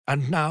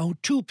And now,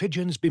 two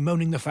pigeons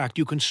bemoaning the fact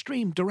you can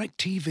stream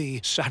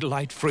DirecTV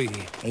satellite-free.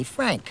 Hey,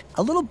 Frank,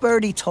 a little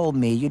birdie told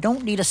me you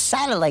don't need a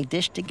satellite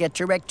dish to get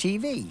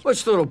DirecTV.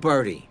 What's little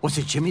birdie? Was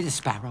it Jimmy the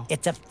Sparrow?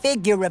 It's a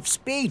figure of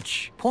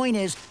speech. Point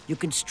is, you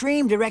can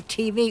stream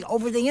DirecTV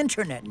over the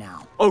internet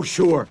now. Oh,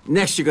 sure.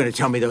 Next you're gonna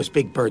tell me those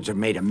big birds are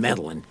made of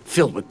metal and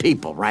filled with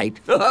people, right?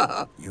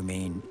 You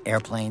mean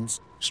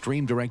airplanes?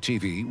 Stream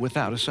DirecTV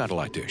without a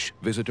satellite dish.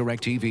 Visit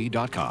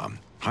DirecTV.com.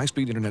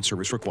 High-speed internet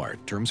service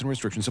required. Terms and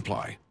restrictions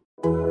apply.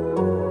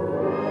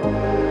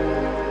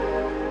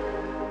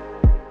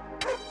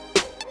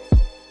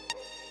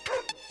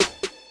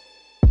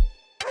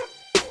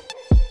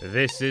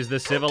 This is the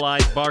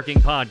Civilized Barking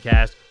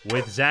Podcast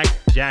with Zach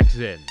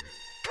Jackson.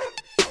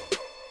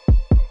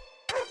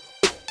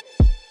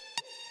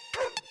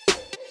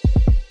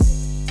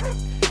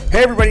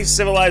 Hey everybody,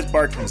 Civilized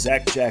Barking,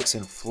 Zach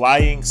Jackson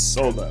flying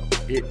solo.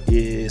 It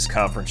is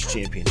conference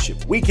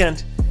championship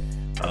weekend.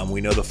 We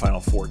know the final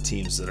four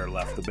teams that are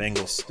left: the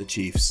Bengals, the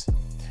Chiefs,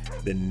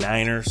 the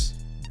Niners,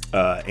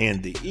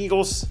 and the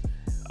Eagles.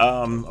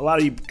 A lot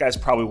of you guys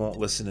probably won't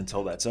listen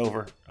until that's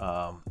over.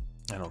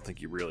 I don't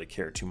think you really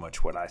care too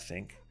much what I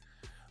think.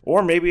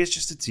 Or maybe it's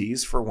just a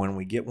tease for when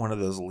we get one of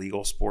those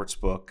legal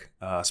sportsbook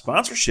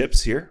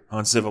sponsorships here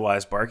on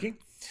Civilized Barking.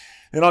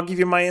 And I'll give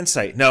you my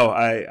insight. No,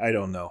 I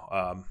don't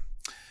know.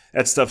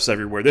 That stuff's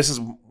everywhere. This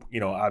is,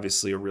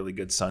 obviously a really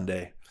good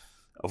Sunday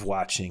of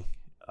watching.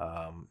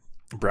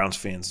 Browns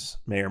fans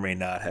may or may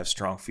not have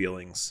strong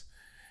feelings,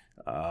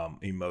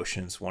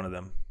 emotions, one of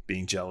them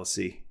being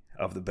jealousy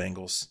of the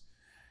Bengals.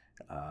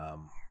 I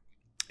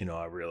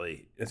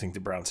think the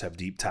Browns have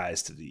deep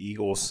ties to the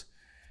Eagles,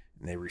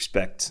 and they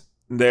respect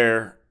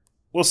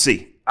we'll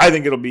see. I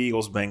think it'll be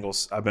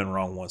Eagles-Bengals. I've been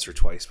wrong once or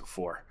twice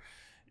before.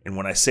 And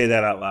when I say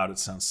that out loud, it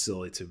sounds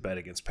silly to bet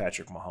against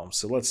Patrick Mahomes.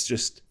 So let's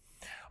just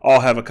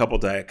all have a couple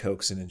Diet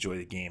Cokes and enjoy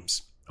the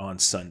games on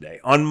Sunday.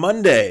 On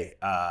Monday,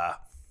 I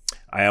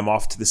am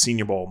off to the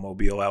Senior Bowl,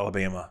 Mobile,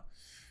 Alabama,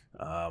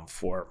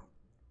 for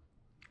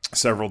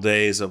several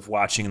days of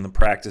watching the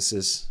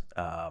practices,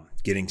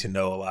 getting to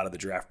know a lot of the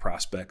draft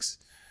prospects.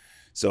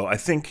 So I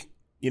think,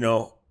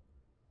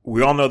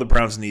 we all know the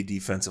Browns need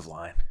defensive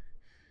line.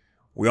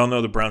 We all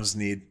know the Browns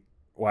need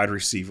wide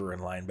receiver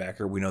and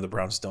linebacker. We know the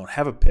Browns don't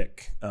have a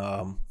pick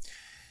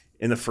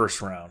in the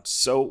first round.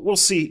 So we'll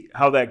see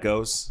how that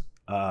goes.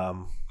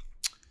 The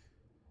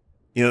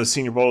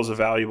Senior Bowl is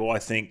valuable, I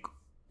think,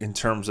 in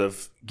terms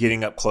of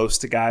getting up close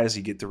to guys.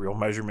 You get the real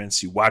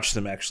measurements. You watch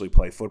them actually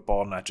play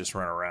football, not just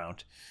run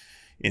around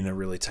in the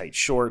really tight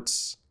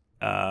shorts.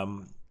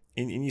 And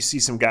you see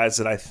some guys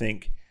that I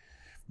think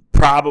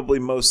probably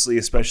mostly,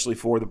 especially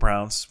for the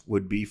Browns,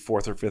 would be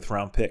 4th or 5th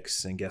round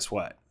picks. And guess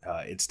what?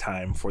 It's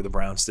time for the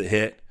Browns to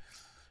hit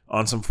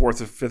on some 4th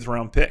or 5th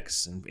round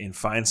picks and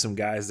find some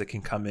guys that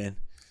can come in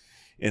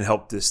and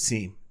help this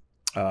team.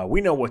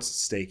 We know what's at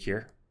stake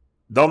here.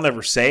 They'll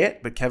never say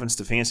it, but Kevin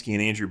Stefanski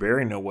and Andrew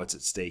Berry know what's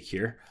at stake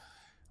here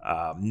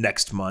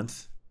next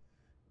month,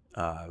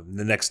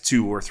 the next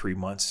 2 or 3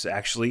 months,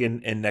 actually,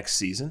 and next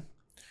season,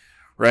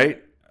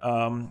 right?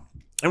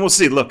 And we'll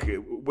see. Look,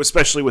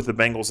 especially with the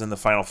Bengals in the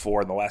Final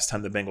Four, the last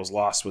time the Bengals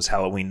lost was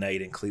Halloween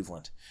night in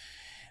Cleveland.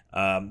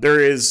 There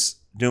is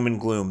doom and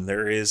gloom.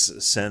 There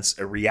is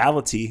a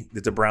reality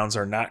that the Browns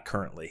are not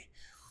currently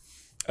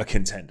a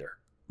contender.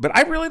 But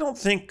I really don't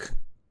think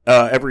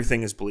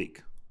everything is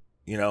bleak.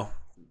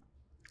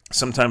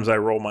 Sometimes I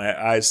roll my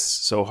eyes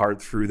so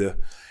hard through the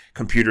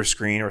computer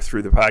screen or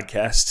through the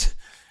podcast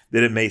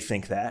that it may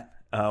think that.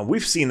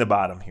 We've seen the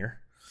bottom here.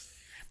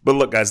 But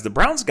look, guys, the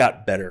Browns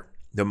got better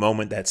the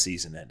moment that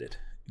season ended.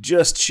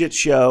 Just shit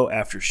show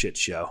after shit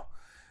show.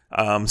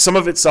 Some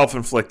of it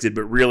self-inflicted,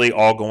 but really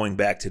all going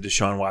back to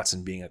Deshaun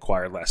Watson being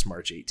acquired last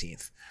March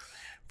 18th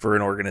for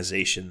an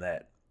organization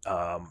that,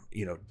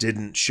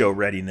 didn't show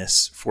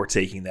readiness for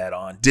taking that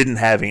on, didn't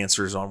have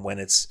answers on when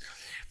its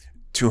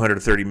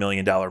 $230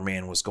 million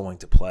man was going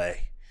to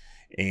play.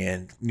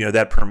 And,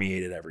 that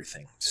permeated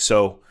everything.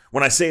 So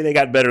when I say they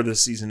got better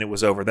this season, it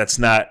was over. That's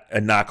not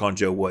a knock on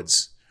Joe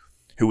Woods,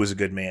 who was a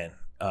good man,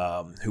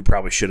 who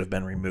probably should have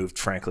been removed,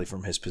 frankly,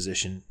 from his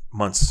position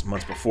months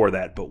before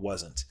that, but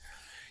wasn't.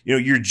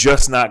 You're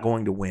just not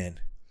going to win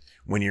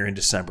when you're in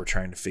December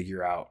trying to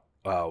figure out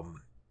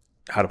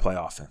how to play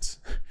offense.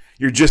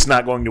 You're just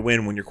not going to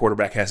win when your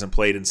quarterback hasn't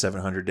played in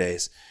 700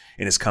 days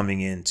and is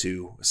coming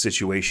into a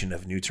situation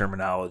of new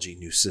terminology,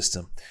 new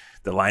system.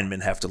 The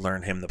linemen have to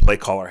learn him. The play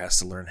caller has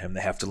to learn him.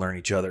 They have to learn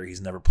each other.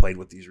 He's never played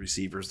with these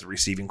receivers. The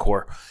receiving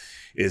core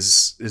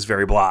is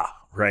very blah,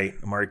 right?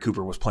 Amari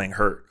Cooper was playing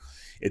hurt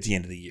at the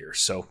end of the year.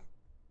 So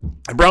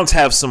the Browns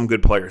have some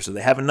good players. Do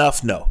they have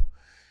enough? No.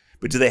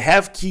 But do they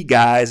have key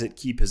guys at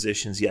key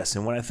positions? Yes.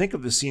 And when I think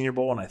of the Senior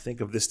Bowl and I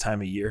think of this time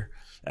of year,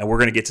 and we're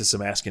going to get to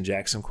some Asking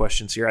Jackson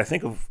questions here, I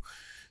think of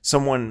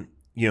someone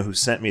who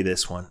sent me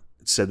this one.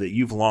 It said that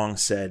you've long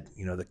said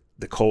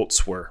the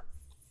Colts were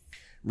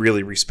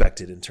really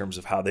respected in terms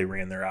of how they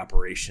ran their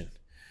operation.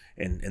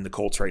 And the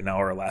Colts right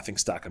now are a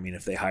laughingstock. I mean,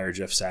 if they hire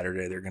Jeff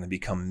Saturday, they're going to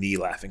become the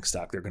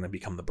laughingstock. They're going to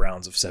become the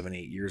Browns of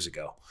 7-8 years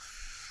ago,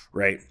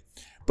 right?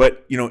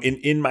 But,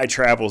 in my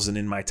travels and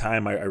in my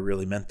time, I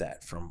really meant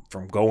that from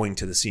going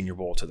to the Senior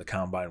Bowl to the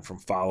Combine, from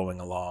following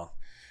along.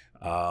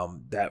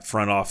 That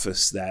front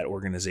office, that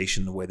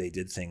organization, the way they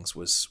did things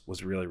was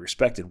really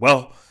respected.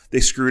 Well, they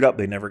screwed up.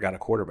 They never got a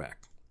quarterback.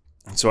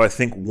 And so I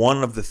think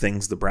one of the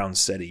things the Browns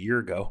said a year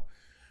ago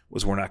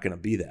was, we're not going to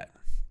be that,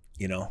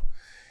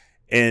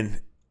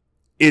 And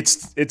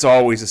it's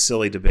always a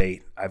silly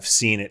debate. I've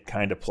seen it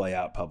kind of play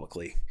out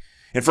publicly.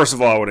 And first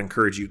of all, I would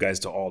encourage you guys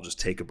to all just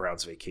take a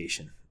Browns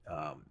vacation.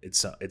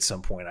 At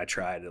some point, I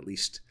tried, at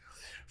least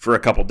for a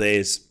couple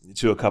days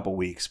to a couple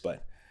weeks.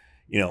 But,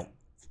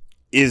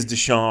 was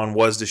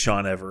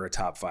Deshaun ever a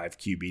top 5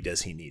 QB?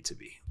 Does he need to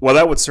be? Well,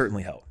 that would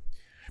certainly help.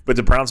 But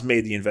the Browns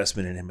made the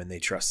investment in him, and they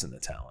trust in the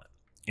talent.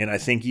 And I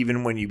think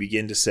even when you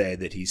begin to say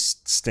that he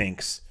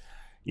stinks,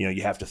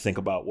 you have to think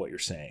about what you're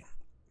saying.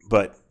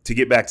 But to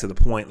get back to the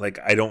point,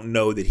 I don't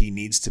know that he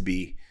needs to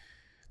be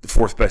the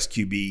 4th best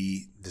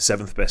QB, the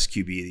 7th best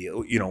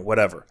QB,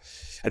 whatever.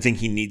 I think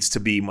he needs to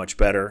be much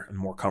better and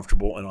more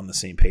comfortable and on the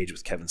same page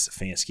with Kevin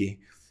Stefanski,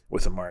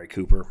 with Amari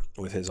Cooper,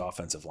 with his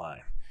offensive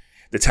line.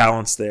 The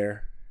talent's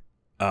there.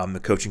 The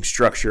coaching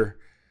structure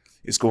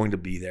is going to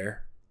be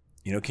there.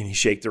 Can he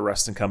shake the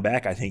rust and come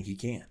back? I think he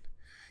can.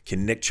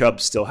 Can Nick Chubb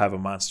still have a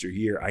monster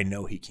year? I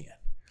know he can.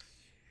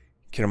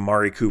 Can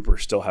Amari Cooper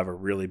still have a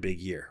really big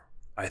year?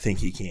 I think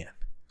he can.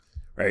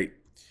 Right?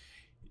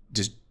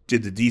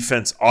 Did the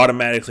defense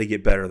automatically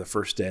get better the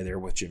first day there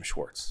with Jim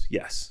Schwartz?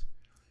 Yes.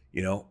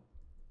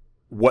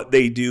 What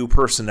they do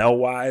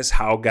personnel-wise,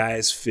 how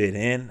guys fit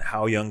in,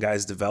 how young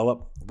guys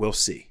develop, we'll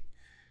see.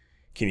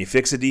 Can you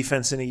fix a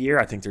defense in a year?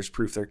 I think there's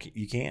proof there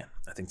you can.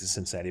 I think the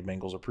Cincinnati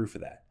Bengals are proof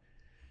of that.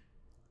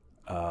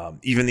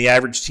 Even the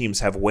average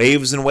teams have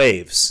waves and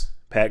waves.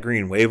 Pat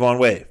Green, wave on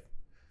wave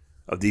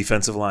of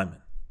defensive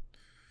linemen.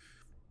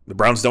 The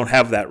Browns don't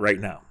have that right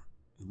now.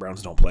 The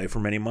Browns don't play for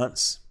many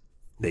months.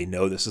 They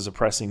know this is a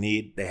pressing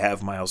need. They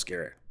have Myles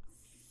Garrett.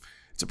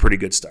 It's a pretty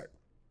good start.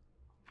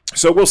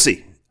 So we'll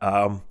see.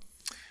 I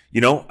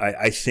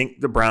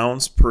think the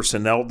Browns'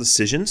 personnel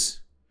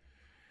decisions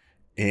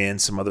and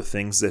some other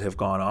things that have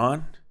gone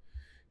on,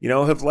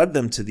 have led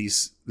them to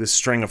this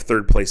string of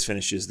third-place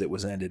finishes that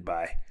was ended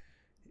by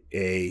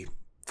a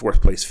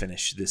 4th-place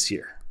finish this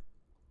year.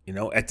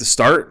 At the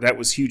start, that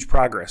was huge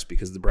progress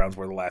because the Browns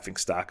were the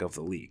laughingstock of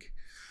the league.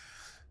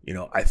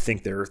 I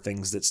think there are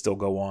things that still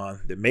go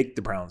on that make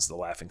the Browns the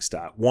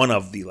laughingstock, one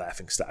of the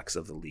laughingstocks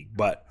of the league.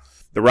 But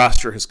the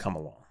roster has come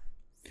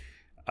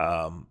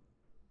along.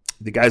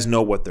 The guys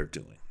know what they're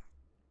doing.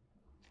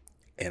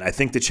 And I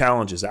think the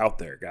challenge is out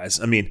there, guys.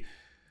 I mean,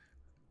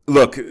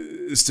 look,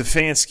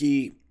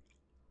 Stefanski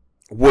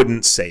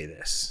wouldn't say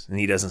this, and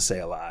he doesn't say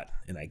a lot,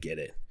 and I get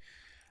it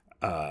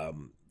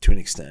to an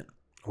extent.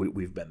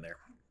 We've been there.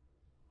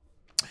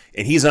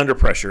 And he's under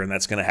pressure, and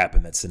that's going to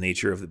happen. That's the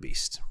nature of the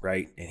beast,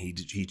 right? And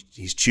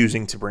he's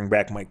choosing to bring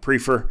back Mike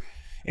Priefer,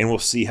 and we'll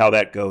see how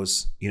that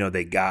goes.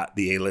 They got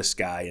the A-list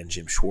guy and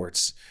Jim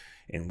Schwartz,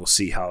 and we'll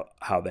see how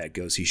that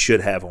goes. He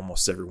should have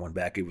almost everyone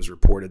back. It was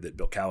reported that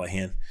Bill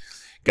Callahan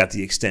got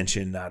the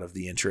extension out of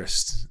the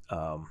interest,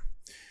 and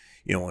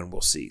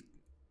we'll see.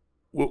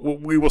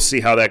 We will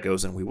see how that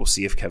goes, and we will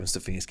see if Kevin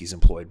Stefanski is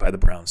employed by the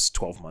Browns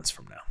 12 months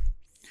from now.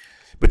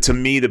 But to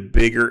me, the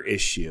bigger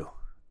issue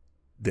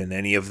than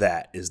any of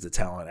that is the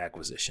talent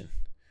acquisition.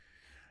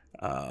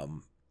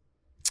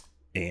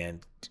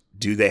 And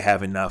do they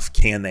have enough?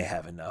 Can they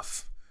have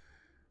enough?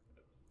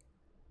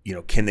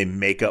 Can they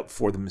make up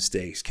for the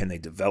mistakes? Can they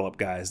develop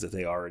guys that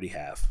they already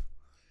have?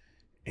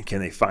 And can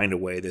they find a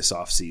way this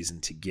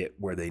offseason to get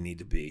where they need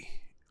to be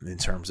in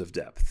terms of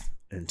depth,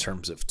 in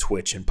terms of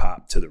twitch and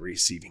pop to the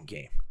receiving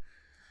game?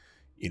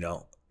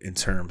 In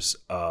terms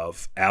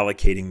of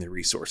allocating the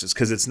resources.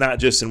 Because it's not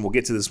just, and we'll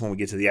get to this when we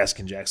get to the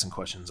Askin Jackson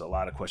questions, a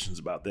lot of questions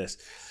about this.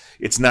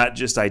 It's not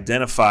just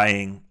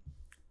identifying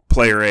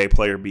player A,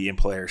 player B, and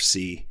player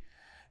C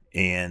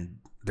and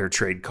their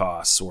trade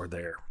costs or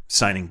their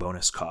signing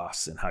bonus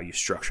costs and how you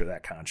structure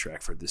that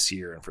contract for this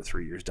year and for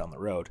 3 years down the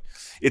road.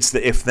 It's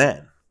the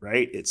if-then,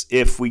 right? It's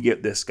if we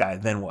get this guy,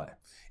 then what?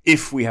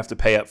 If we have to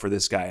pay up for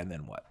this guy, and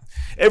then what?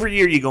 Every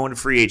year you go into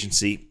free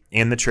agency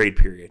and the trade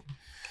period,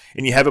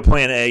 and you have a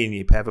plan A and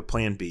you have a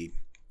plan B.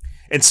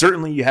 And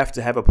certainly you have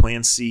to have a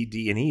plan C,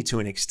 D, and E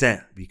to an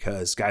extent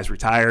because guys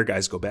retire,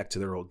 guys go back to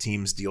their old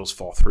teams, deals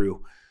fall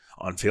through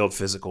on failed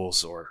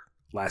physicals or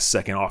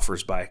last-second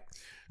offers by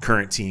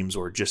current teams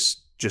or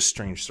just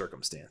strange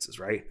circumstances,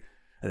 right?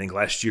 I think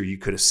last year you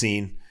could have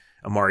seen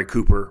Amari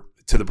Cooper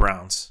to the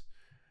Browns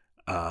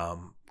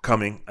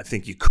coming. I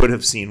think you could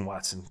have seen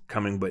Watson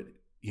coming, but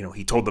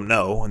he told them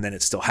no, and then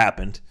it still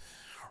happened,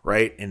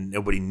 right? And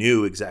nobody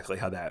knew exactly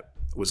how that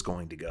was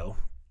going to go.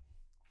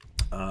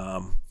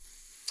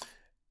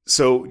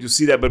 So you'll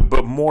see that,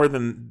 but more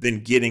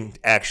than getting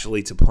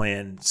actually to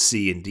plan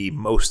C and D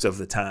most of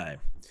the time,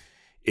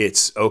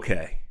 it's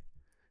okay.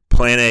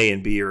 Plan A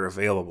and B are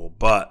available,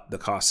 but the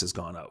cost has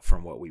gone up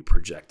from what we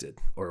projected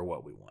or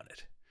what we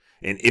wanted.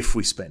 And if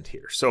we spend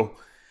here. So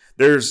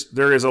there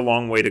is a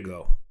long way to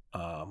go.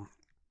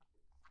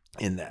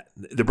 in that.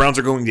 The Browns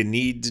are going to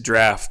need to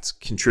draft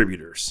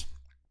contributors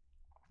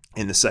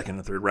in the second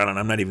and third round, and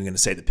I'm not even going to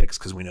say the picks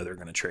because we know they're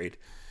going to trade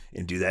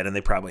and do that, and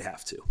they probably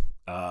have to.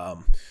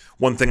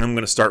 One thing I'm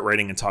going to start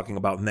writing and talking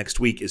about next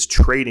week is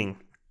trading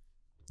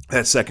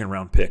that second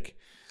round pick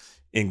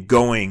and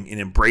going and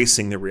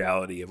embracing the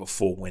reality of a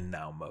full win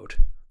now mode,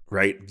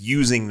 right?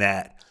 Using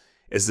that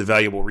as the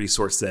valuable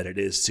resource that it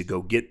is to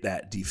go get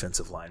that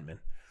defensive lineman,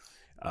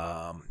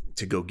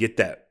 to go get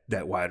that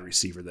wide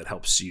receiver that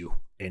helps you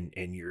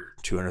in your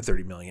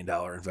 $230 million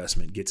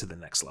investment get to the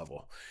next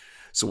level.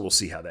 So we'll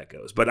see how that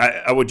goes. But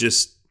I would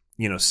just,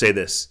 say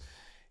this.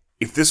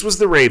 If this was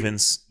the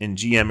Ravens and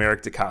GM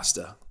Eric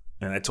DeCosta,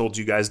 and I told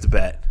you guys to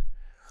bet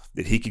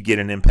that he could get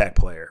an impact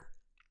player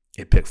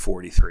at pick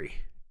 43,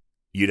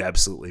 you'd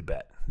absolutely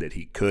bet that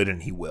he could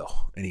and he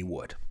will and he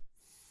would,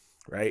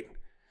 right?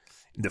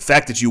 The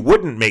fact that you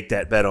wouldn't make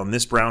that bet on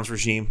this Browns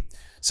regime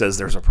says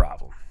there's a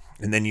problem.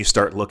 And then you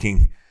start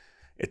looking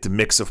at the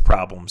mix of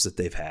problems that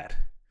they've had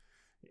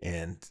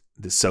and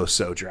the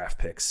so-so draft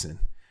picks and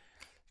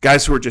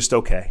guys who are just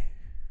okay,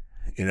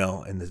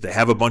 and they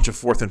have a bunch of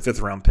 4th and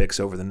 5th round picks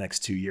over the next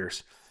 2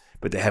 years,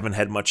 but they haven't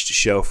had much to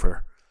show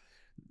for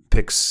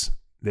picks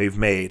they've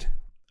made.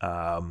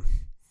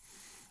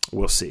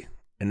 We'll see.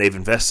 And they've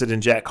invested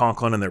in Jack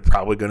Conklin, and they're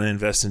probably going to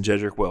invest in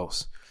Jedrick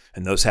Wills.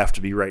 And those have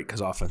to be right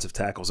because offensive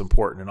tackle is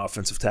important, and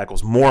offensive tackle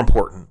is more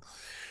important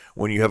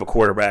when you have a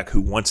quarterback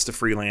who wants to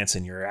freelance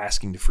and you're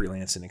asking to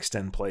freelance and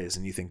extend plays,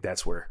 and you think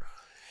that's where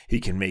he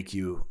can make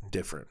you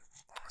different.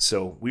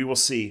 So we will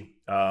see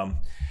how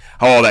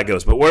all that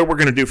goes. But what we're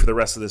going to do for the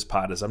rest of this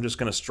pod is I'm just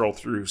going to stroll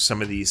through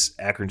some of these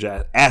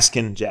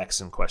Askin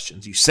Jackson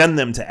questions. You send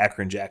them to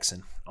Akron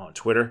Jackson on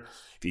Twitter.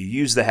 If you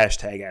use the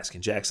hashtag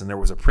Askin Jackson, there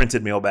was a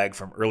printed mailbag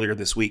from earlier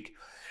this week.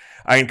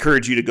 I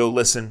encourage you to go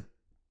listen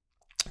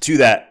to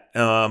that,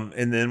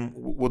 and then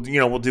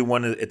we'll do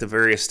one at the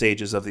various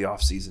stages of the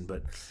offseason,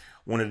 but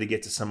wanted to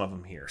get to some of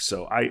them here.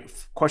 So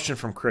question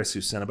from Chris,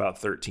 who sent about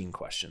 13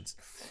 questions.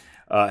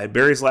 At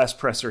Barry's last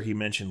presser, he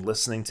mentioned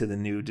listening to the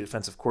new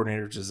defensive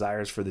coordinator's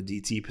desires for the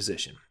DT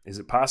position. Is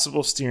it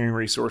possible steering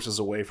resources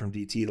away from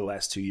DT the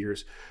last 2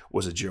 years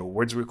was a Joe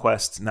Woods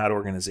request, not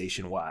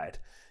organization-wide,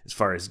 as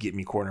far as get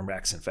me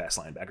cornerbacks and fast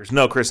linebackers?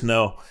 No, Chris,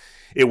 no,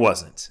 it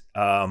wasn't.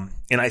 And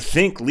I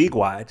think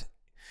league-wide,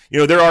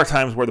 there are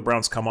times where the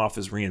Browns come off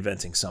as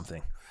reinventing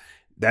something.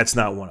 That's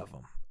not one of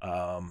them.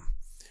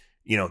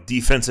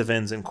 Defensive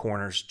ends and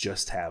corners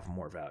just have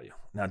more value.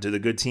 Now, do the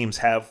good teams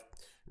have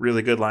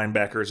really good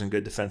linebackers and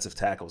good defensive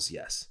tackles?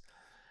 Yes.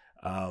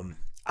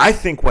 I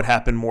think what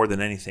happened more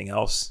than anything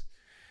else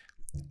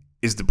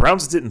is the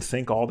Browns didn't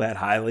think all that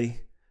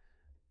highly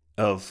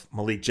of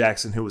Malik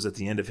Jackson, who was at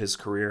the end of his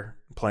career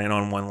playing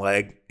on one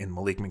leg, and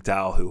Malik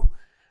McDowell, who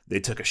they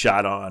took a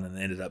shot on and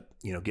ended up,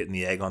 getting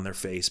the egg on their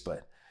face,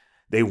 but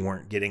they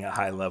weren't getting a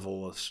high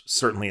level of,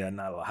 certainly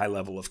not a high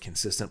level of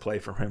consistent play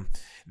from him.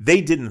 They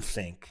didn't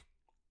think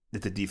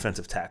that the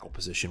defensive tackle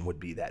position would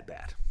be that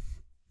bad.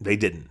 They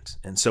didn't.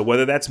 And so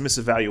whether that's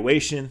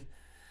misevaluation,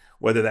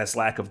 whether that's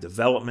lack of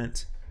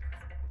development,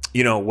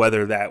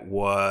 whether that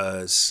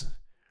was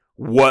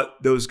what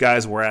those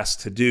guys were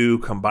asked to do,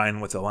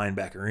 combined with the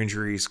linebacker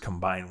injuries,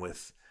 combined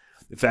with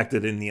the fact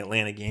that in the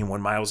Atlanta game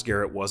when Myles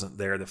Garrett wasn't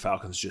there, the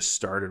Falcons just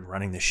started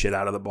running the shit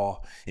out of the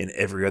ball, and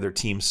every other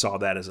team saw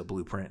that as a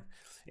blueprint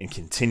and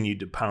continued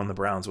to pound the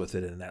Browns with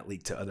it, and that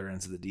leaked to other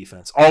ends of the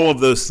defense. All of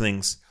those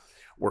things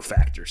were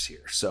factors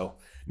here. So,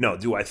 no,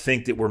 do I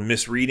think that we're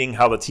misreading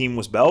how the team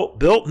was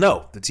built?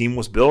 No, the team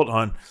was built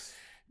on,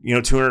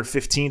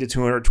 215 to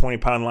 220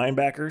 pound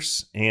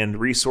linebackers and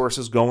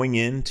resources going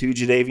into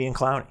Jadeveon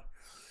Clowney,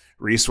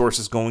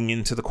 resources going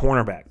into the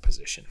cornerback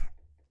position,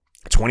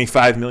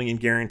 $25 million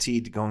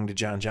guaranteed going to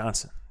John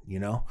Johnson.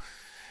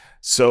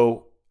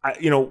 So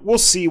we'll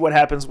see what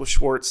happens with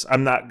Schwartz.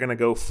 I'm not going to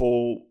go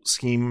full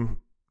scheme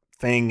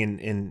thing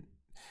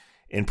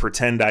and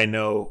pretend I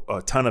know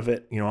a ton of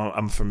it.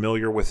 I'm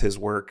familiar with his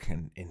work,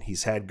 and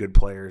he's had good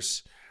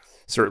players,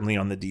 certainly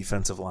on the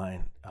defensive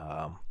line.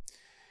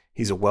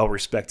 He's a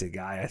well-respected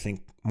guy. I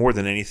think more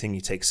than anything, you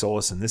take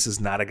solace, and this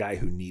is not a guy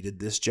who needed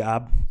this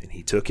job, and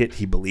he took it.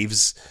 He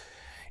believes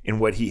in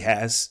what he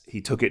has.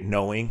 He took it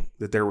knowing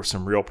that there were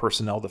some real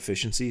personnel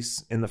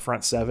deficiencies in the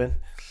front seven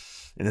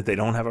and that they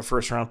don't have a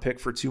first-round pick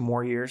for 2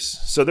 more years.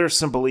 So there's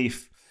some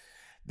belief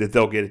that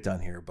they'll get it done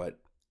here, but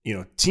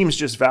teams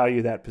just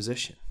value that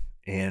position.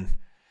 And,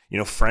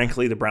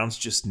 frankly, the Browns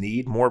just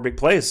need more big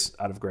plays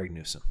out of Greg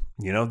Newsome.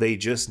 They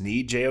just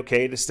need JOK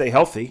to stay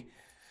healthy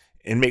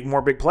and make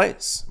more big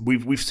plays.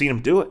 We've seen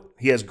him do it.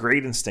 He has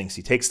great instincts.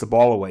 He takes the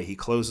ball away. He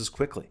closes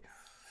quickly.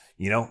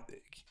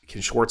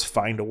 Can Schwartz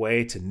find a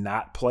way to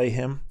not play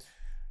him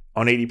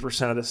on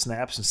 80% of the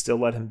snaps and still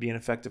let him be an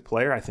effective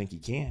player? I think he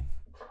can.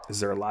 Is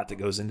there a lot that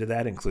goes into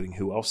that, including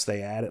who else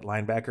they add at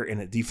linebacker and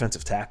at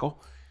defensive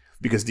tackle?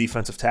 Because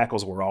defensive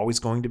tackles were always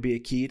going to be a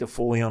key to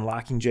fully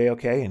unlocking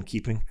JOK and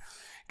keeping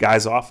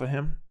guys off of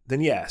him. Then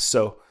yes.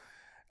 So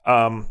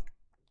I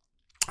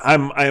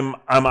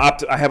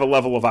have a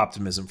level of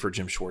optimism for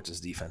Jim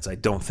Schwartz's defense. I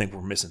don't think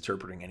we're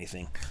misinterpreting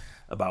anything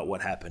about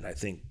what happened. I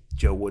think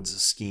Joe Woods'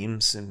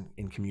 schemes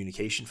in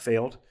communication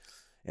failed,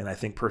 and I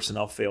think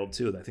personnel failed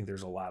too. I think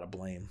there's a lot of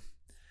blame,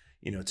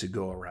 to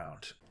go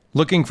around.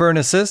 Looking for an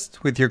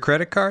assist with your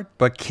credit card,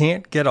 but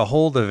can't get a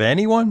hold of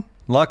anyone?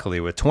 Luckily,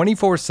 with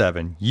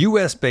 24/7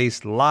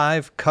 U.S.-based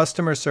live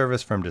customer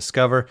service from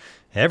Discover,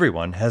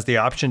 everyone has the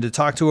option to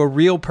talk to a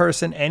real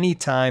person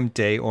anytime,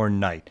 day or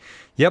night.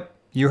 Yep,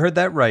 you heard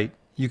that right.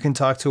 You can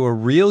talk to a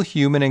real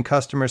human in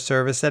customer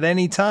service at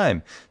any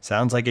time.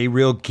 Sounds like a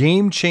real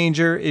game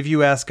changer if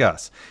you ask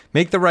us.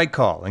 Make the right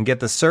call and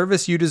get the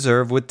service you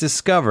deserve with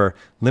Discover.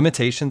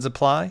 Limitations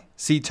apply.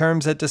 See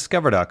terms at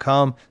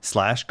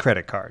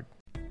discover.com/creditcard.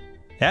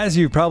 As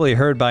you've probably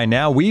heard by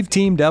now, we've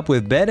teamed up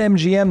with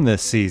BetMGM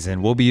this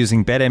season. We'll be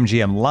using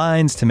BetMGM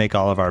lines to make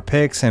all of our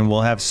picks, and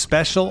we'll have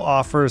special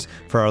offers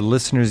for our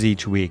listeners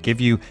each week. If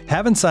you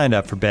haven't signed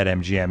up for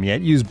BetMGM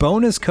yet, use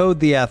bonus code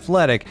The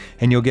Athletic,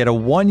 and you'll get a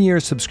 1-year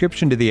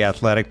subscription to The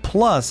Athletic,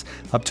 plus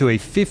up to a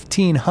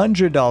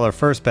 $1,500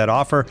 first bet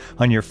offer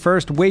on your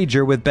first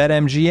wager with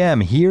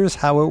BetMGM. Here's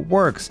how it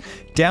works.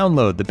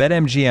 Download the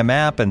BetMGM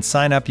app and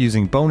sign up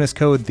using bonus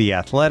code The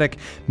Athletic.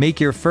 Make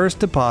your first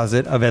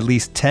deposit of at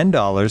least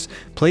 $10.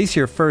 Place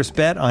your first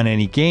bet on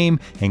any game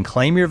and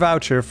claim your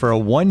voucher for a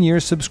 1-year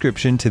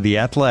subscription to The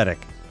Athletic.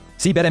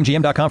 See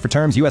BetMGM.com for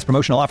terms. U.S.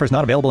 promotional offers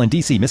not available in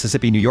D.C.,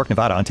 Mississippi, New York,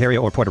 Nevada,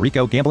 Ontario, or Puerto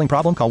Rico. Gambling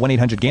problem? Call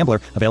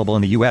 1-800-GAMBLER. Available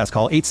in the U.S.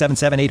 Call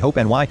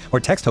 877-8-HOPE-NY or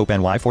text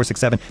HOPE-NY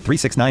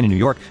 467-369 in New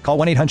York. Call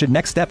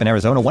 1-800-NEXT-STEP in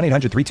Arizona.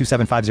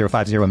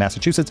 1-800-327-5050 in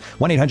Massachusetts.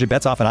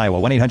 1-800-BETS-OFF in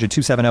Iowa.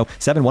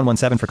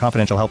 1-800-270-7117 for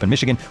confidential help in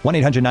Michigan.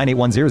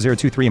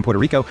 1-800-981-0023 in Puerto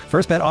Rico.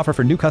 First bet offer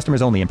for new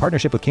customers only in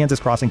partnership with Kansas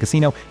Crossing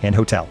Casino and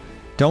Hotel.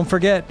 Don't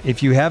forget,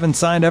 if you haven't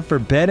signed up for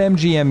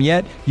BetMGM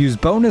yet, use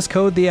bonus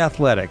code The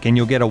Athletic, and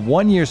you'll get a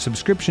 1-year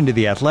subscription to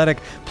The Athletic,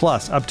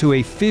 plus up to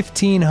a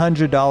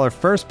 $1,500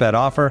 first bet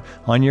offer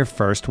on your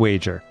first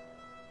wager.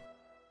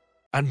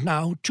 And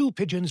now, two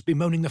pigeons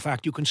bemoaning the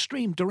fact you can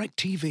stream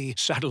DirecTV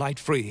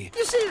satellite-free.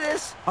 You see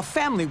this? A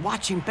family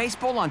watching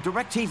baseball on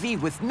DirecTV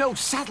with no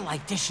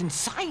satellite dish in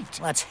sight.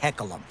 Let's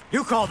heckle them.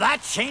 You call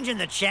that changing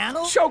the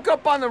channel? Choke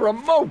up on the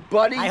remote,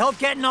 buddy. I hope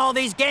getting all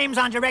these games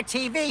on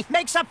DirecTV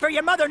makes up for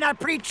your mother not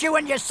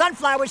pre-chewing your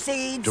sunflower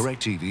seeds.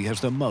 DirecTV has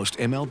the most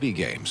MLB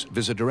games.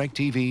 Visit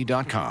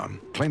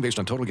DirecTV.com. Claim based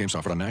on total games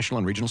offered on national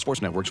and regional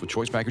sports networks with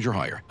choice package or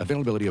higher.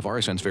 Availability of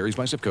RSNs varies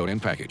by zip code and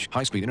package.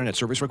 High-speed internet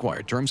service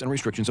required. Terms and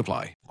restrictions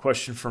apply.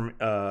 Question from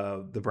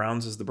the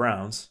Browns is the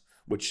Browns,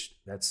 which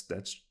that's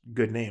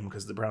good name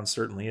because the Browns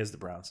certainly is the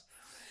Browns.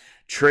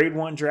 Trade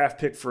 1 draft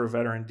pick for a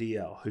veteran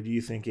DL. Who do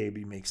you think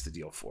AB makes the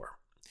deal for?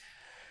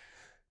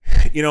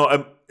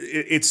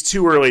 It's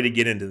too early to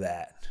get into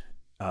that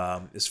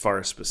as far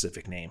as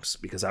specific names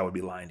because I would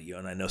be lying to you.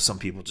 And I know some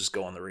people just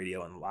go on the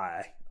radio and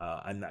lie.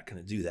 I'm not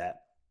going to do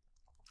that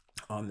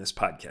on this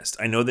podcast.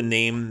 I know the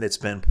name that's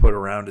been put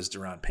around is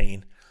Daron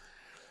Payne,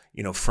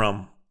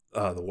 from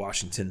the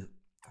Washington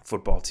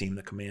football team,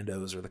 the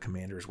Commandos or the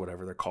Commanders,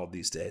 whatever they're called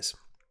these days.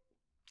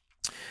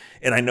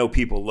 And I know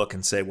people look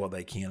and say, well,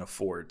 they can't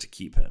afford to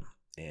keep him.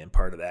 And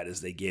part of that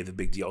is they gave a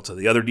big deal to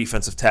the other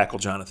defensive tackle,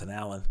 Jonathan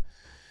Allen.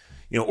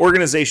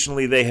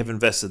 Organizationally, they have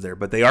invested there,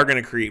 but they are going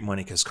to create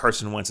money because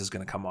Carson Wentz is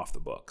going to come off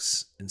the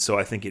books. And so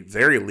I think at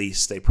very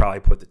least, they probably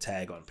put the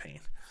tag on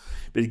Payne.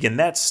 But again,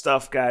 that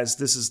stuff, guys,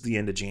 this is the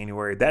end of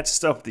January. That's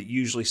stuff that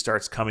usually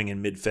starts coming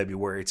in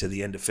mid-February to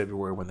the end of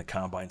February when the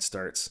combine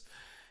starts.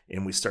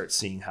 And we start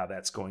seeing how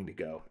that's going to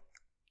go.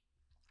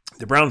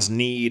 The Browns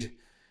need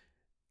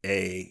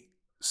a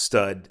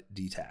stud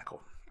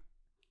D-tackle.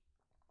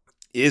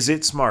 Is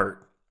it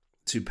smart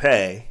to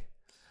pay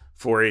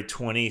for a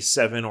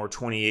 27 or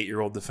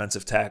 28-year-old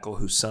defensive tackle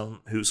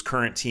whose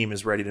current team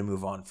is ready to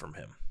move on from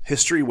him?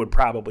 History would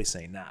probably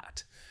say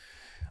not.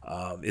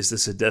 Is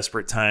this a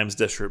desperate times,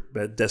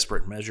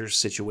 desperate measures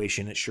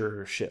situation? It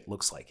sure shit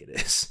looks like it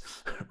is,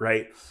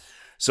 right?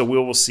 So we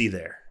will see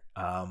there.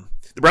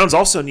 The Browns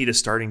also need a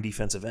starting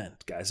defensive end,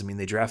 guys. I mean,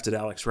 they drafted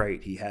Alex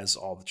Wright. He has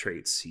all the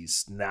traits.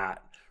 He's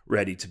not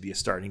ready to be a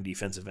starting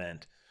defensive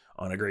end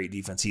on a great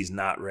defense. He's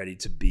not ready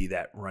to be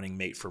that running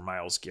mate for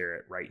Myles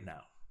Garrett right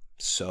now.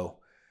 So,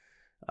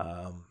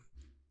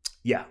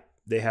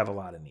 they have a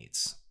lot of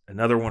needs.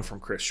 Another one from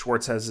Chris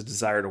Schwartz has a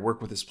desire to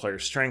work with his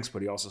players' strengths,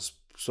 but he also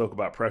spoke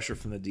about pressure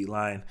from the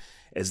D-line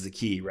as the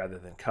key rather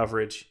than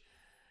coverage.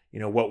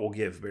 What will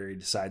give? Barry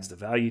decides the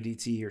value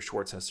DT, or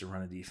Schwartz has to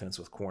run a defense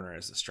with corner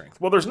as the strength.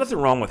 Well, there's nothing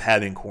wrong with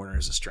having corner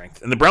as a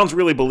strength. And the Browns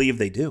really believe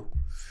they do,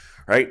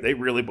 right? They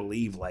really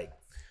believe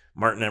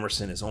Martin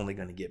Emerson is only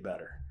going to get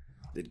better,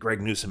 that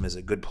Greg Newsome is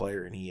a good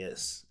player, and he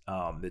is,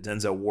 that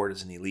Denzel Ward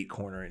is an elite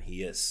corner, and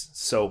he is.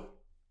 So,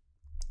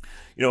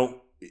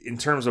 in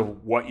terms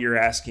of what you're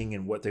asking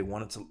and what they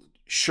wanted to,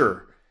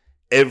 sure,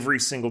 every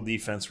single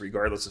defense,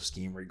 regardless of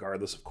scheme,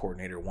 regardless of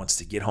coordinator, wants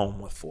to get home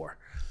with 4.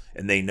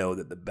 And they know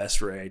that the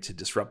best way to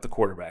disrupt the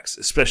quarterbacks,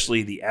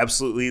 especially the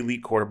absolutely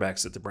elite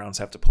quarterbacks that the Browns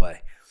have to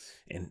play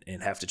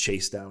and have to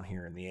chase down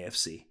here in the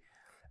AFC,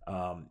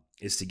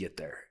 is to get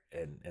there.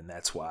 And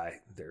that's why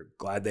they're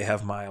glad they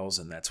have Myles,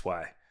 and that's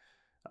why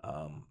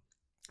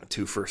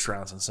 2 first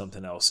rounds and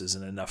something else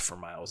isn't enough for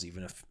Miles,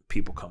 even if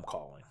people come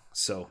calling.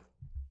 So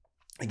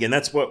again,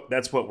 that's what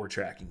we're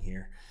tracking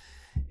here.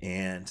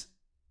 And,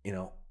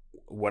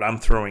 what I'm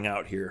throwing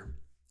out here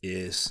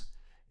is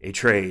a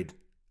trade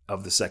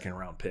of the 2nd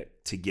round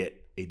pick to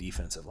get a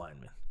defensive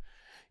lineman,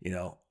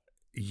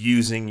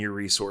 using your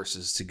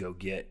resources to go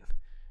get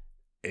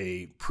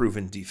a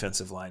proven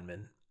defensive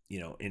lineman,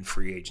 in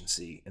free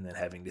agency, and then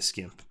having to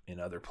skimp in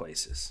other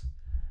places.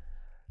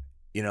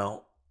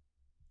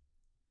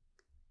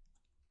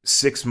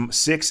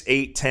 6,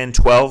 8, 10,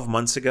 12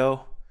 months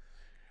ago,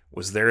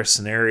 was there a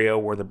scenario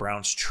where the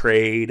Browns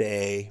trade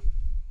a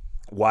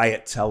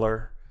Wyatt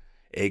Teller,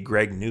 a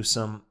Greg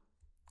Newsome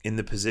in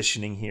the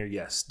positioning here?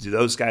 Yes. Do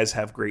those guys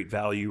have great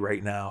value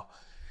right now?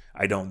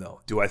 I don't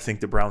know. Do I think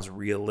the Browns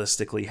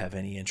realistically have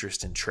any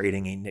interest in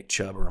trading a Nick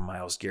Chubb or a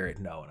Myles Garrett?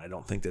 No, and I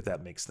don't think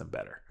that makes them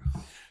better.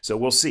 So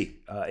we'll see.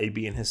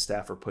 AB and his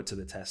staff are put to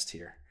the test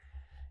here,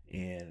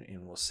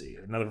 and we'll see.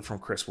 Another one from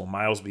Chris. Will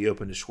Myles be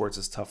open to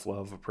Schwartz's tough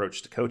love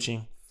approach to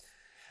coaching?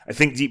 I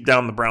think deep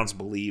down the Browns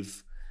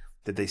believe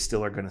that they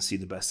still are going to see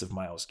the best of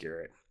Myles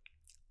Garrett,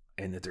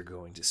 and that they're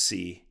going to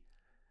see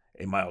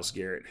a Myles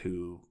Garrett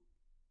who,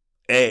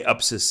 A,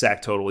 ups his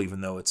sack total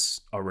even though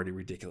it's already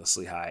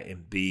ridiculously high,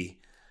 and B,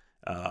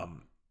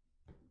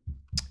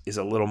 is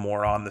a little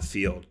more on the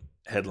field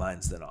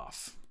headlines than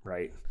off,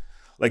 right?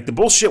 Like the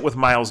bullshit with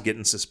Myles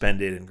getting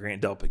suspended and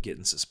Grant Delpit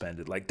getting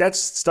suspended, like that's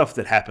stuff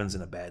that happens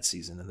in a bad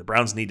season, and the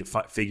Browns need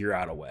to figure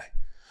out a way.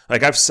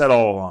 Like I've said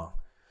all along,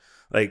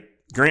 like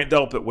Grant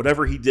Delpit,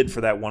 whatever he did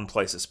for that 1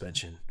 play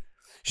suspension,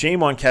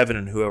 shame on Kevin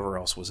and whoever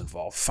else was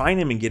involved. Find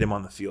him and get him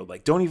on the field.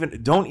 Like don't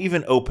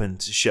even open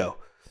to show.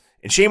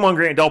 And shame on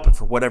Grant Delpit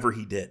for whatever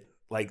he did.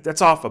 Like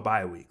that's off a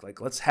bye week. Like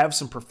let's have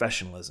some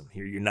professionalism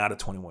here. You're not a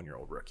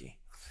 21-year-old rookie.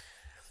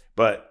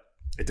 But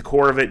at the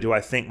core of it, do I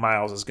think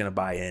Myles is going to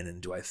buy in,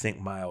 and do I think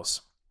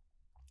Myles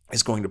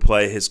is going to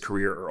play his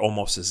career or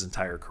almost his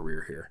entire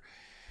career here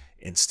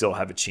and still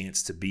have a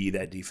chance to be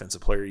that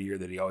defensive player of the year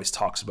that he always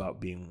talks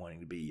about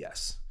wanting to be?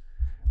 Yes.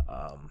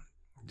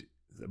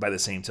 By the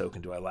same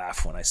token, do I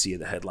laugh when I see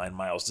the headline,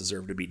 Myles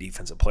deserved to be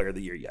defensive player of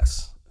the year?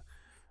 Yes.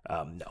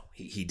 No,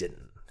 he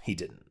didn't. He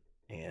didn't.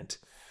 And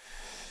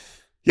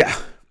yeah.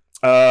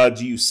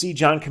 Do you see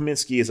John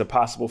Kaminsky as a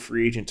possible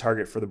free agent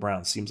target for the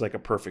Browns? Seems like a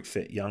perfect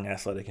fit. Young,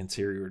 athletic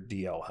interior,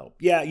 DL help.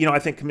 Yeah, I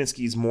think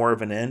Kaminsky is more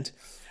of an end.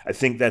 I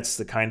think that's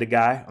the kind of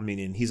guy. I mean,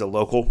 and he's a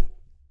local.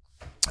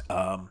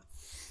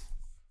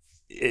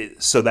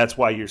 So that's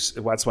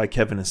why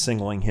Kevin is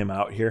singling him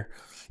out here.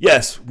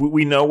 Yes,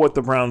 we know what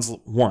the Browns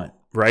want,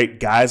 right?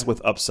 Guys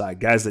with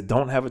upside, guys that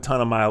don't have a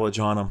ton of mileage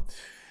on them,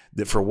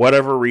 that for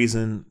whatever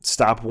reason,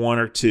 stop 1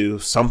 or 2,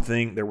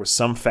 something, there was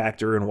some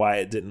factor in why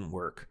it didn't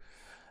work.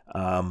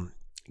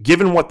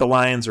 Given what the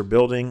Lions are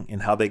building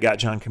and how they got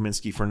John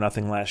Kaminsky for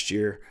nothing last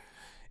year,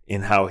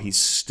 and how he's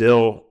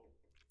still,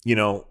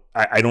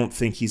 I don't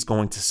think he's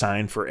going to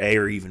sign for A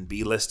or even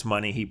B list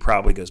money. He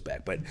probably goes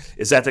back. But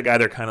is that the guy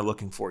they're kind of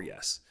looking for?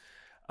 Yes.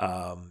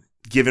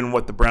 Given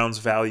what the Browns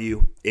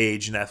value,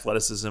 age and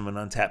athleticism and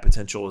untapped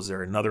potential, is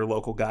there another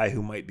local guy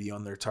who might be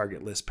on their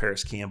target list?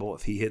 Paris Campbell,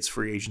 if he hits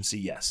free agency,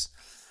 yes.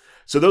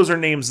 So those are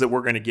names that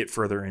we're going to get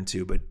further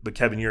into. But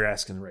Kevin, you're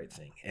asking the right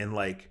thing. And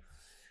like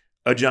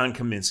a John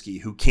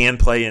Kaminsky who can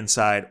play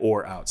inside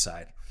or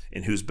outside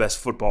and whose best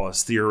football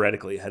is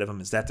theoretically ahead of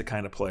him, is that the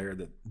kind of player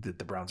that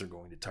the Browns are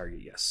going to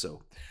target? Yes.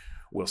 So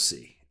we'll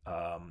see.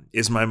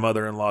 Is my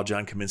mother-in-law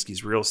John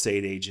Kaminsky's real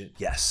estate agent?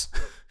 Yes.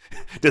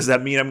 Does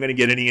that mean I'm going to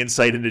get any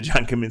insight into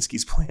John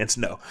Kaminsky's plans?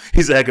 No.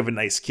 He's a heck of a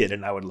nice kid,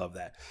 and I would love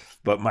that.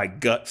 But my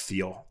gut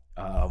feel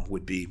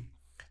would be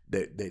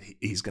that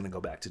he's going to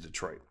go back to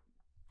Detroit.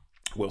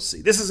 We'll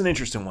see. This is an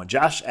interesting one.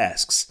 Josh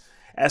asks,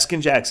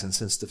 Askin Jackson,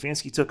 since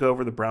Stefanski took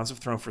over, the Browns have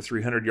thrown for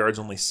 300 yards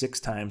only 6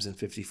 times in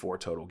 54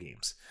 total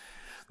games.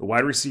 The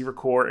wide receiver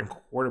core and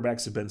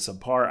quarterbacks have been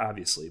subpar,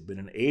 obviously, but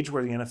in an age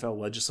where the NFL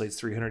legislates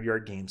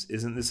 300-yard games,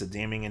 isn't this a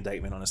damning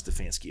indictment on a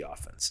Stefanski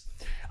offense?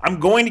 I'm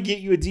going to get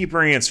you a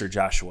deeper answer,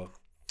 Joshua.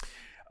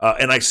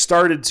 And I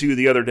started to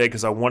the other day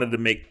because I wanted to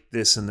make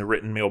this in the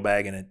written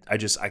mailbag, and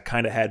I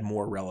kind of had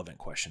more relevant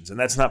questions. And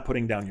that's not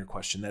putting down your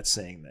question. That's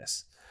saying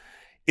this.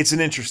 It's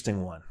an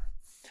interesting one.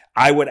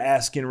 I would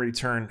ask in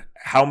return,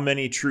 how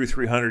many true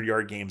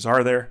 300-yard games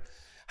are there?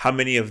 How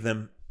many of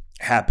them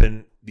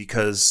happen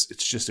because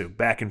it's just a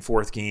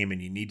back-and-forth game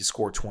and you need to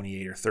score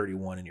 28 or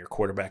 31 and your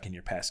quarterback and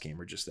your pass game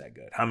are just that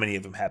good? How many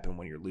of them happen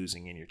when you're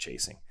losing and you're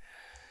chasing?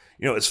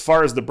 As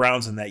far as the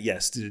Browns in that,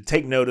 yes. Did it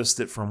take notice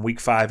that from week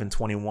 5 and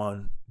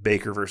 21,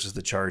 Baker versus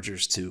the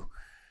Chargers, to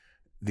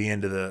the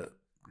end of the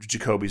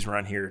Jacoby's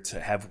run here to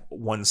have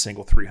one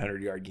single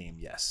 300-yard game?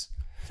 Yes.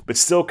 But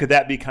still, could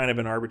that be kind of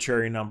an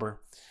arbitrary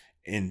number?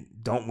 And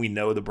don't we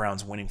know the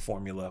Browns' winning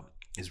formula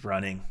is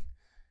running,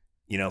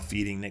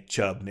 feeding Nick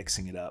Chubb,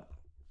 mixing it up?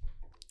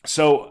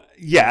 So,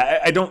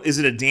 yeah, is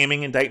it a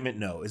damning indictment?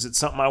 No. Is it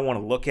something I want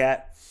to look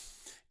at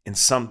and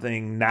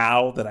something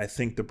now that I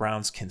think the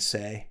Browns can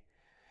say,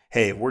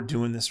 hey, if we're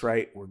doing this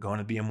right, we're going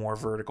to be a more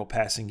vertical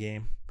passing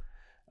game.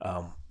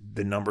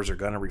 The numbers are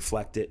going to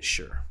reflect it.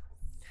 Sure.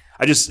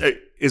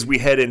 as we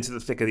head into the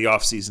thick of the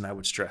offseason, I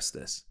would stress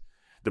this.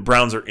 The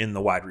Browns are in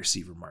the wide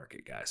receiver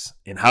market, guys.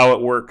 And how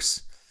it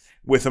works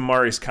with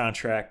Amari's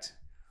contract,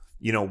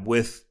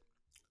 with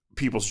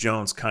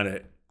Peoples-Jones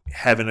but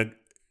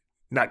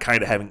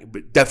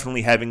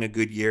definitely having a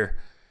good year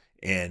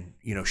and,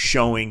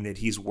 showing that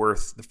he's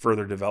worth the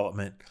further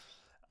development.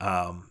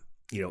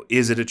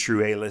 Is it a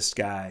true A-list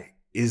guy?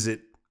 Is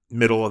it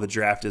middle of the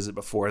draft? Is it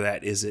before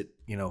that? Is it,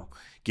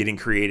 getting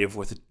creative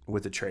with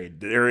the trade?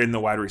 They're in the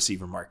wide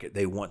receiver market.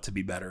 They want to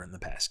be better in the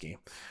pass game.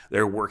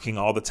 They're working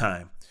all the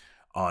time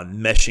on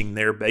meshing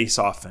their base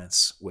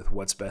offense with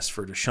what's best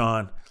for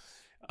Deshaun,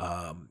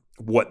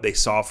 what they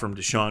saw from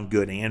Deshaun,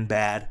 good and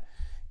bad,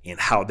 and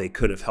how they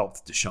could have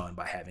helped Deshaun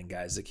by having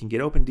guys that can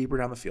get open deeper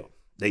down the field.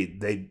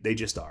 They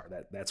just are.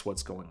 That's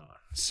what's going on.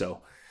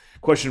 So,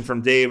 question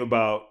from Dave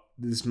about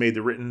this made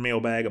the written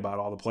mailbag about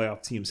all the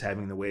playoff teams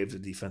having the waves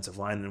of defensive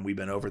line, and we've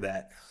been over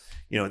that.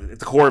 At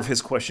the core of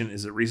his question,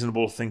 is it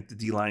reasonable to think the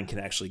D-line can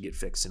actually get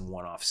fixed in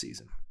one off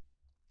season?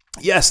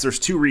 Yes, there's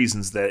two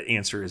reasons the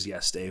answer is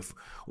yes, Dave.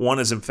 One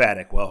is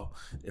emphatic. Well,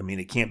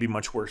 it can't be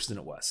much worse than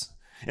it was.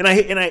 And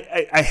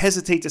I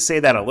hesitate to say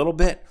that a little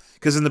bit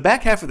because in the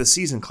back half of the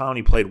season,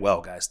 Clowney played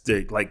well, guys.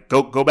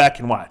 Go back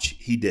and watch.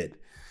 He did.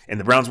 And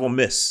the Browns will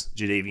miss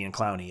Jadeveon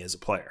Clowney as a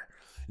player.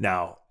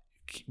 Now,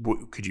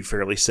 could you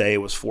fairly say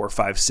it was 4,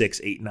 5,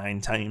 6, 8,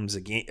 9 times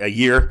a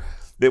year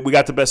that we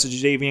got the best of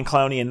Jadeveon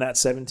Clowney and not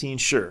 17?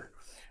 Sure.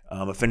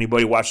 If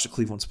anybody watched the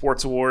Cleveland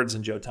Sports Awards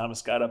and Joe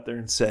Thomas got up there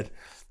and said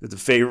that the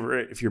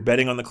favorite, if you're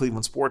betting on the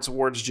Cleveland Sports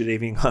Awards,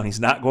 Jadeveon Clowney's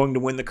not going to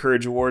win the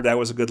Courage Award, that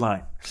was a good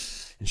line.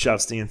 And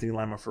shouts to Anthony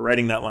Lima for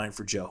writing that line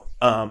for Joe.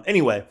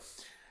 Anyway,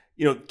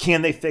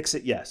 can they fix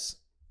it? Yes.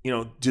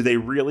 Do they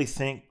really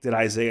think that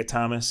Isaiah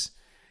Thomas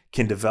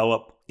can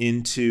develop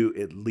into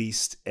at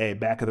least a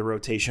back of the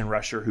rotation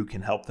rusher who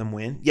can help them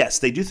win? Yes,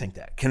 they do think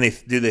that.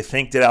 Do they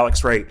think that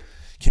Alex Wright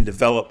can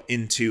develop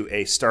into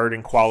a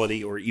starting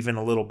quality or even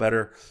a little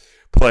better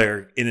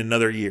player in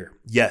another year?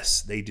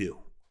 Yes, they do.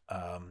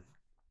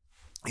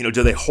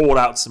 Do they hold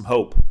out some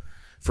hope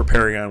for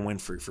Perion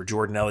Winfrey, for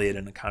Jordan Elliott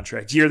in a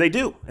contract year? They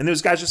do. And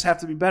those guys just have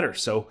to be better.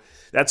 So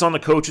that's on the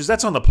coaches.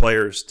 That's on the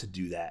players to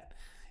do that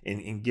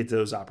and get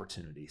those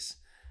opportunities.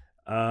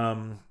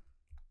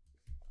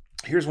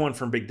 Here's one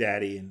from Big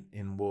Daddy,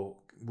 and we'll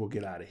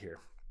get out of here.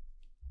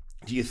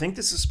 Do you think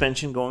the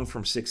suspension going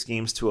from 6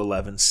 games to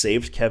 11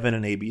 saved Kevin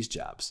and AB's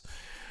jobs?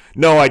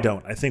 No, I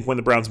don't. I think when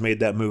the Browns made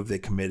that move, they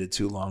committed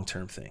to a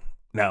long-term thing.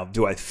 Now,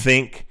 do I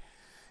think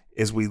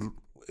as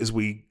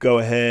we go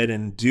ahead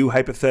and do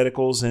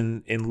hypotheticals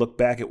and look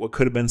back at what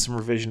could have been some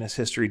revisionist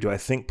history, do I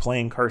think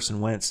playing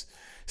Carson Wentz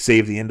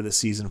saved the end of the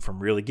season from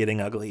really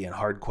getting ugly and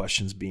hard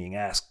questions being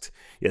asked?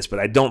 Yes, but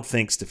I don't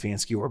think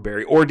Stefanski or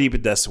Barry or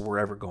DePodesta were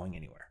ever going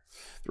anywhere.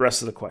 The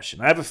rest of the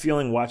question. I have a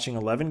feeling watching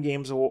 11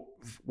 games of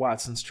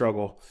Watson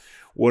struggle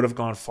would have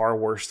gone far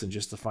worse than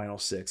just the final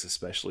 6,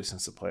 especially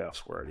since the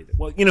playoffs were already there.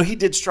 Well, he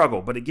did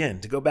struggle, but again,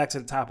 to go back to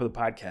the top of the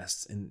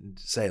podcast and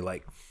say,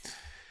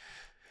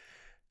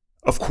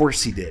 of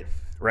course he did,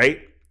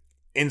 right?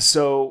 And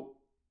so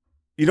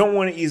you don't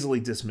want to easily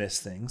dismiss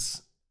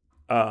things.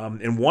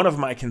 And one of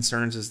my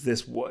concerns is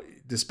this: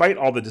 despite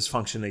all the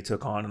dysfunction they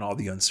took on and all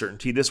the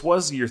uncertainty, this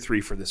was year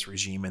 3 for this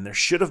regime, and there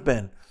should have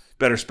been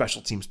better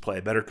special teams play,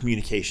 better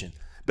communication,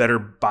 better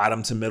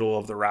bottom to middle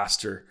of the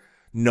roster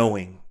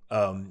knowing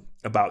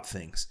about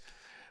things.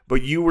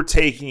 But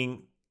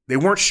they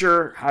weren't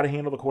sure how to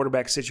handle the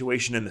quarterback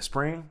situation in the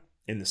spring,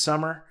 in the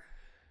summer.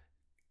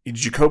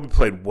 Jacoby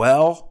played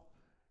well,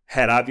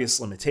 had obvious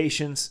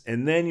limitations,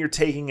 and then you're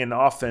taking an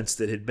offense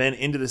that had been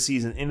into the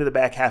season, into the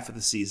back half of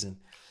the season,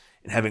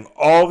 and having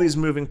all these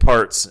moving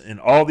parts and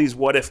all these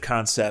what-if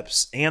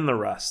concepts and the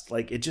rust.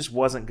 It just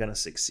wasn't going to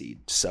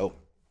succeed. So,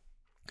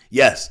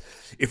 yes,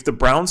 if the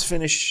Browns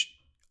finish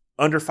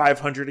under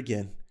 500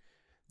 again,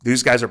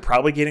 these guys are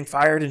probably getting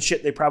fired, and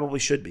shit, they probably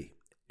should be.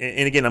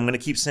 And again, I'm going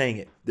to keep saying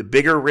it. The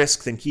bigger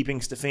risk than keeping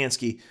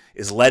Stefanski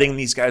is letting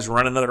these guys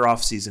run another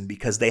offseason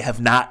because they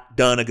have not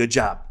done a good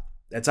job.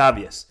 That's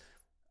obvious.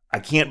 I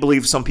can't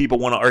believe some people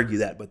want to argue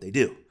that, but they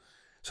do.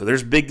 So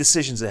there's big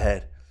decisions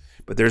ahead,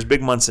 but there's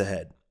big months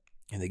ahead,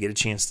 and they get a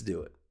chance to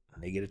do it.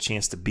 And they get a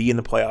chance to be in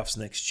the playoffs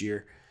next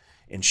year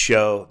and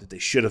show that they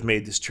should have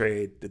made this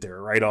trade, that they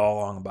were right all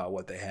along about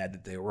what they had,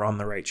 that they were on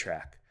the right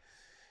track.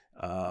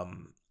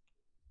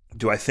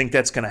 Do I think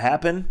that's going to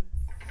happen?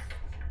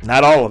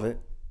 Not all of it.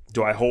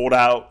 Do I hold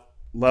out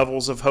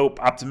levels of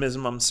hope,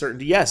 optimism,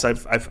 uncertainty? Yes,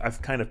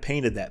 I've kind of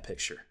painted that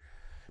picture.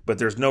 But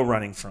there's no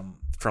running from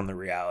the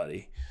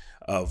reality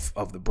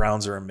of the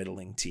Browns are a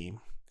middling team.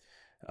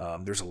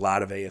 There's a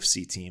lot of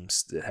AFC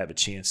teams that have a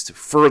chance to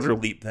further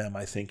leap them,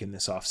 I think, in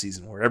this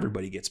offseason where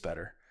everybody gets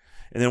better.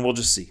 And then we'll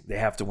just see. They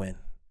have to win.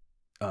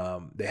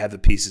 They have the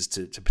pieces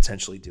to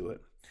potentially do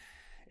it.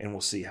 And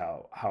we'll see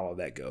how all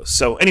that goes.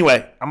 So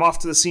anyway, I'm off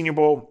to the Senior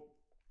Bowl.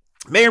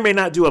 May or may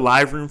not do a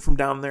live room from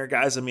down there,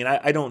 guys.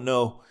 I don't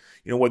know,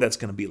 what that's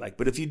going to be like.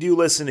 But if you do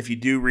listen, if you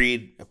do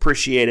read,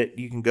 appreciate it.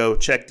 You can go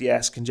check the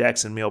Askin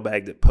Jackson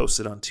mailbag that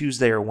posted on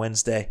Tuesday or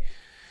Wednesday.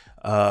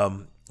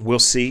 we'll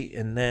see.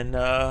 And then,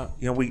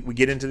 we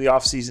get into the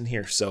off season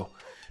here. So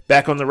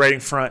back on the writing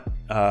front,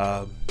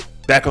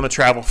 back on the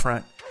travel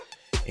front.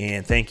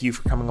 And thank you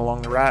for coming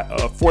along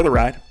for the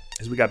ride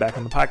as we got back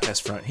on the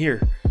podcast front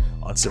here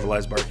on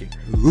Civilized Barking.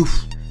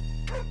 Oof.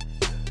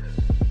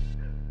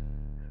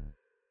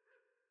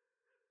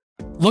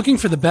 Looking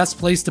for the best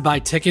place to buy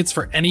tickets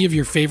for any of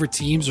your favorite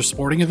teams or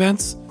sporting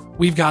events?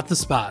 We've got the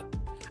spot.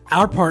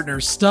 Our partner,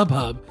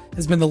 StubHub,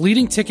 has been the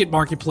leading ticket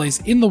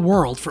marketplace in the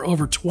world for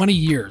over 20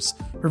 years,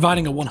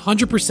 providing a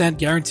 100%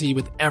 guarantee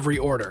with every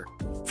order.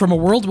 From a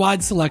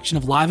worldwide selection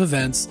of live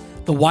events,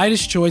 the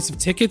widest choice of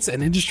tickets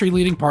and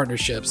industry-leading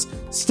partnerships,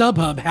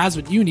 StubHub has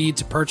what you need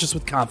to purchase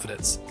with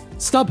confidence.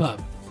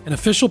 StubHub, an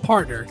official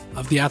partner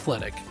of The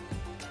Athletic.